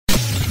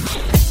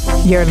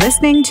You're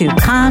listening to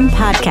Kan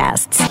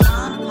Podcasts.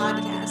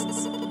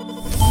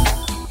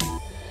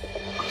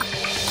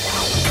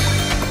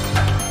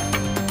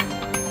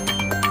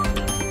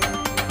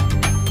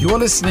 You are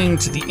listening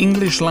to the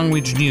English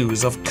language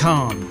news of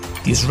Kan,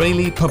 the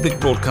Israeli Public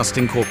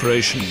Broadcasting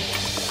Corporation.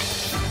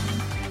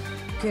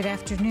 Good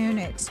afternoon.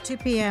 It's 2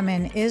 p.m.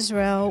 in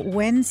Israel,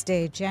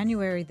 Wednesday,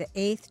 January the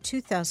 8th,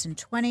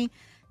 2020.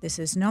 This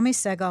is Nomi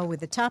Segal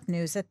with the top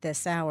news at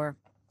this hour.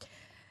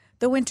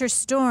 The winter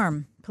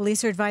storm.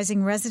 Police are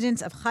advising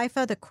residents of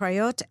Haifa, the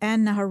Krayot,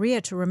 and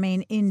Nahariya to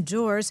remain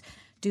indoors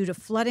due to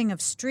flooding of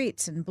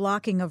streets and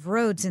blocking of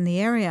roads in the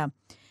area.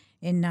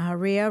 In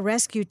Nahariya,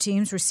 rescue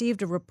teams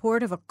received a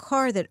report of a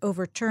car that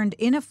overturned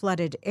in a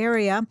flooded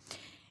area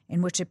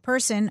in which a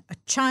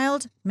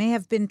child, may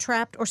have been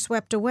trapped or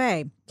swept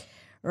away.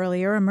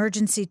 Earlier,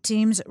 emergency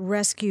teams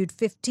rescued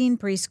 15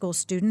 preschool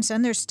students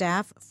and their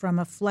staff from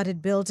a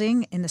flooded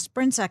building in the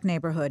Sprintzak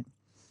neighborhood.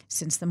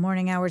 Since the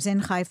morning hours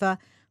in Haifa,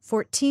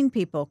 14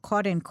 people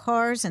caught in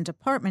cars and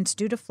apartments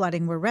due to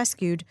flooding were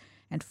rescued,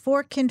 and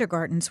 4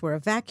 kindergartens were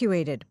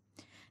evacuated.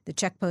 The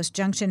checkpost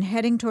junction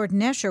heading toward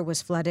Nesher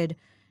was flooded.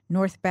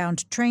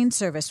 Northbound train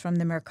service from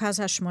the Merkaz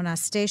HaShmona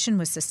station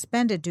was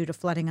suspended due to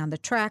flooding on the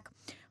track.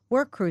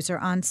 Work crews are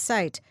on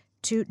site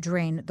to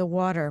drain the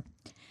water.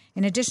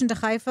 In addition to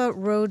Haifa,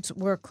 roads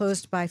were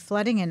closed by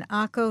flooding in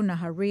Akko,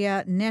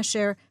 Nahariya,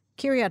 Nesher,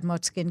 Kiryat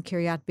Motzkin,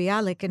 Kiryat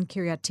Bialik, and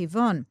Kiryat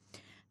Tivon.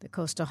 The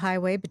coastal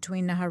highway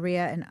between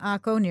Nahariya and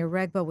Akko near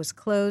Regba was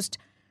closed.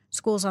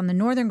 Schools on the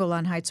northern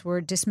Golan Heights were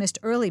dismissed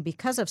early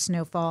because of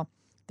snowfall.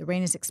 The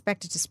rain is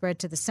expected to spread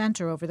to the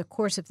center over the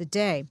course of the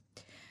day.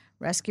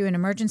 Rescue and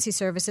emergency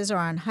services are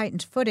on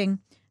heightened footing.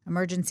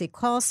 Emergency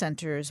call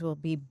centers will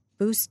be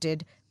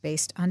boosted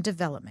based on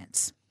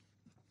developments.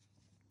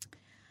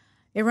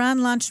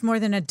 Iran launched more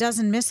than a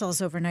dozen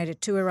missiles overnight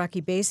at 2 Iraqi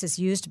bases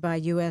used by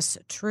U.S.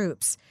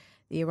 troops.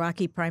 The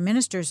Iraqi Prime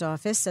Minister's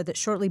office said that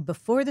shortly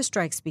before the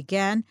strikes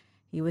began,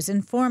 he was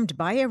informed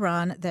by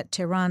Iran that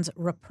Tehran's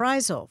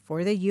reprisal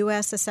for the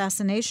U.S.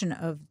 assassination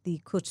of the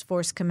Quds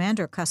Force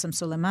commander Qasem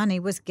Soleimani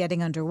was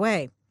getting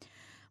underway.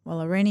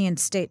 While Iranian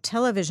state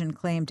television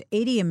claimed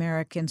 80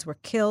 Americans were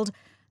killed,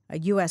 a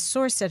U.S.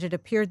 source said it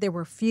appeared there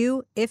were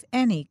few, if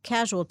any,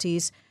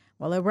 casualties,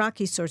 while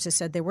Iraqi sources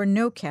said there were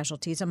no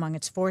casualties among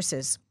its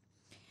forces.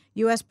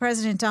 U.S.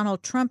 President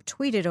Donald Trump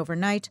tweeted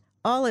overnight,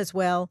 "All is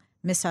well.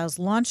 Missiles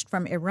launched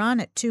from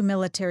Iran at 2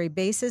 military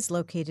bases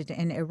located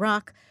in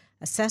Iraq.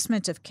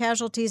 Assessment of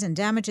casualties and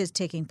damages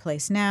taking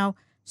place now.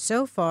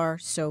 So far,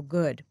 so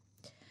good."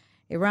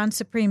 Iran's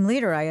Supreme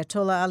Leader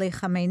Ayatollah Ali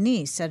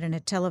Khamenei said in a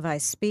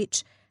televised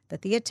speech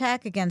that the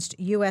attack against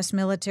U.S.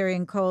 military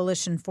and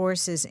coalition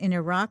forces in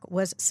Iraq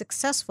was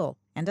successful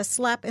and a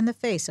slap in the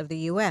face of the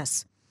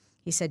U.S.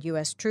 He said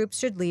U.S. troops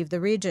should leave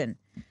the region.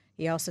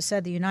 He also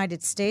said the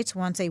United States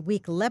wants a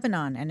weak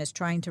Lebanon and is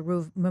trying to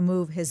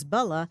remove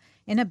Hezbollah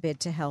in a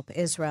bid to help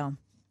Israel.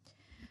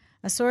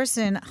 A source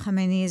in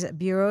Khamenei's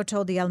bureau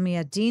told the Al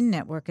Mayadeen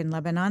network in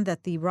Lebanon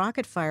that the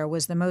rocket fire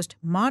was the most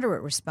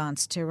moderate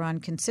response Tehran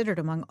considered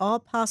among all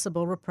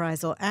possible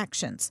reprisal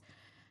actions.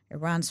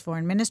 Iran's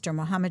foreign minister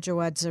Mohammad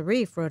Jawad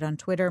Zarif wrote on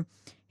Twitter,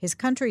 his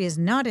country is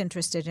not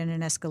interested in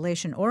an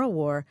escalation or a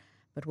war,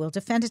 but will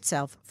defend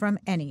itself from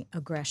any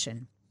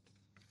aggression.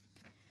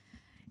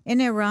 In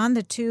Iran,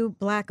 the 2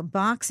 black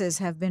boxes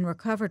have been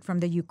recovered from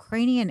the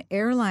Ukrainian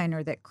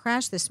airliner that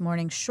crashed this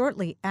morning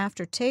shortly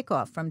after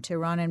takeoff from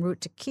Tehran en route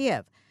to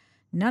Kiev.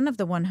 None of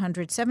the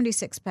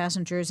 176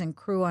 passengers and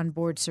crew on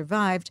board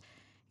survived.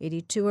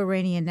 82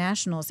 Iranian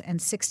nationals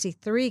and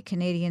 63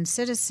 Canadian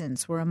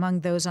citizens were among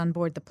those on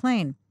board the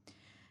plane.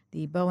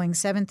 The Boeing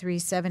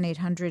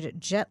 737-800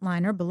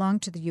 jetliner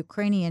belonged to the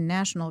Ukrainian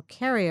national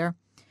carrier.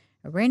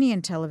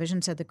 Iranian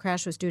television said the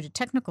crash was due to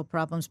technical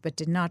problems but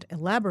did not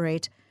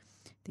elaborate.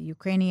 The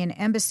Ukrainian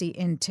embassy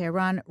in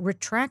Tehran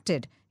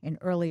retracted an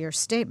earlier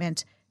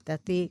statement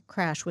that the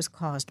crash was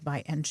caused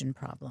by engine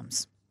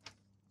problems.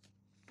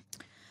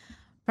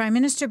 Prime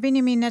Minister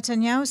Benjamin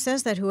Netanyahu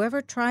says that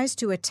whoever tries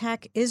to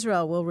attack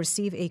Israel will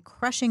receive a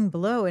crushing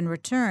blow in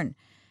return.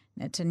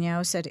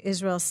 Netanyahu said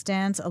Israel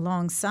stands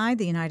alongside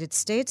the United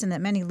States and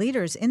that many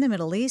leaders in the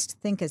Middle East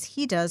think as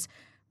he does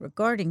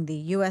regarding the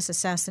U.S.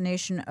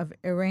 assassination of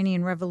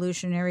Iranian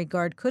Revolutionary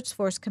Guard Quds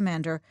Force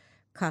commander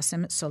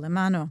Qasem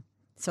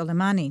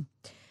Soleimani.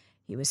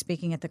 He was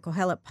speaking at the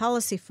Kohelet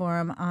Policy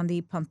Forum on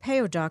the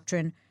Pompeo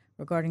Doctrine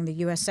regarding the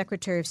U.S.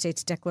 Secretary of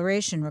State's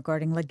declaration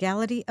regarding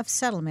legality of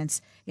settlements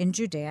in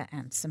Judea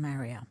and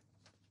Samaria.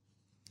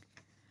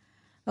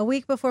 A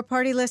week before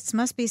party lists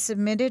must be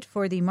submitted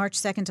for the March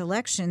 2nd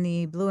election,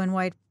 the Blue and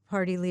White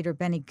Party leader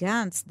Benny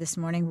Gantz this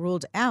morning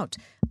ruled out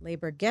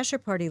Labor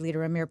Gesher Party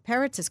leader Amir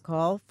Peretz's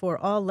call for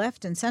all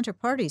left and center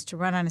parties to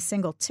run on a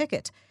single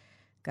ticket.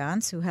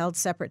 Gantz, who held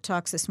separate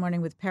talks this morning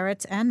with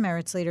Peretz and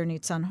Meretz leader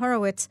Nitzan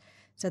Horowitz,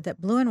 said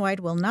that Blue and White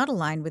will not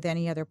align with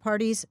any other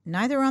parties,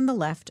 neither on the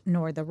left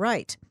nor the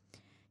right.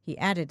 He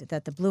added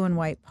that the Blue and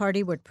White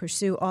Party would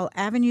pursue all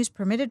avenues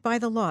permitted by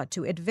the law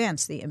to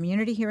advance the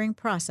immunity hearing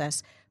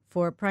process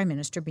for Prime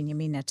Minister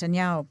Benjamin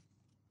Netanyahu.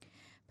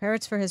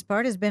 Peretz, for his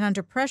part, has been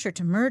under pressure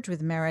to merge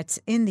with Meretz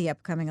in the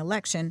upcoming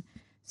election.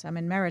 Some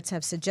in Meretz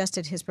have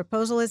suggested his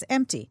proposal is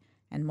empty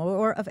and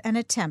more of an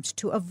attempt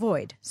to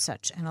avoid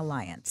such an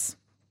alliance.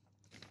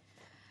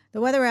 The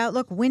weather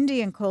outlook: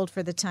 windy and cold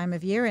for the time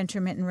of year.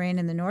 Intermittent rain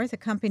in the north,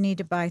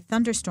 accompanied by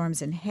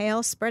thunderstorms and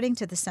hail spreading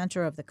to the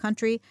center of the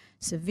country.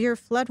 Severe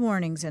flood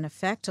warnings in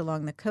effect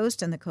along the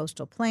coast and the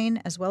coastal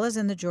plain, as well as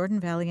in the Jordan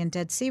Valley and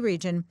Dead Sea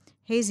region.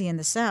 Hazy in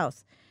the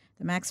south.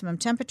 The maximum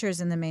temperatures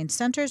in the main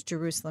centers: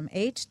 Jerusalem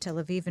 8, Tel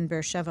Aviv and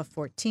Beersheba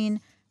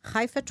 14,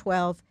 Haifa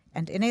 12,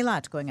 and in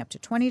Eilat going up to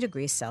 20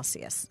 degrees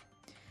Celsius.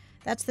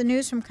 That's the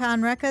news from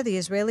Kan Reka, the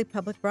Israeli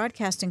Public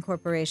Broadcasting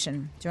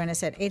Corporation. Join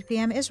us at 8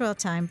 p.m. Israel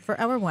time for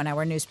our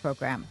one-hour news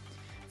program.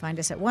 Find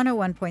us at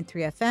 101.3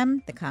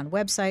 FM, the Kan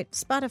website,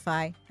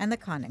 Spotify, and the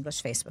Kan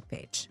English Facebook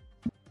page.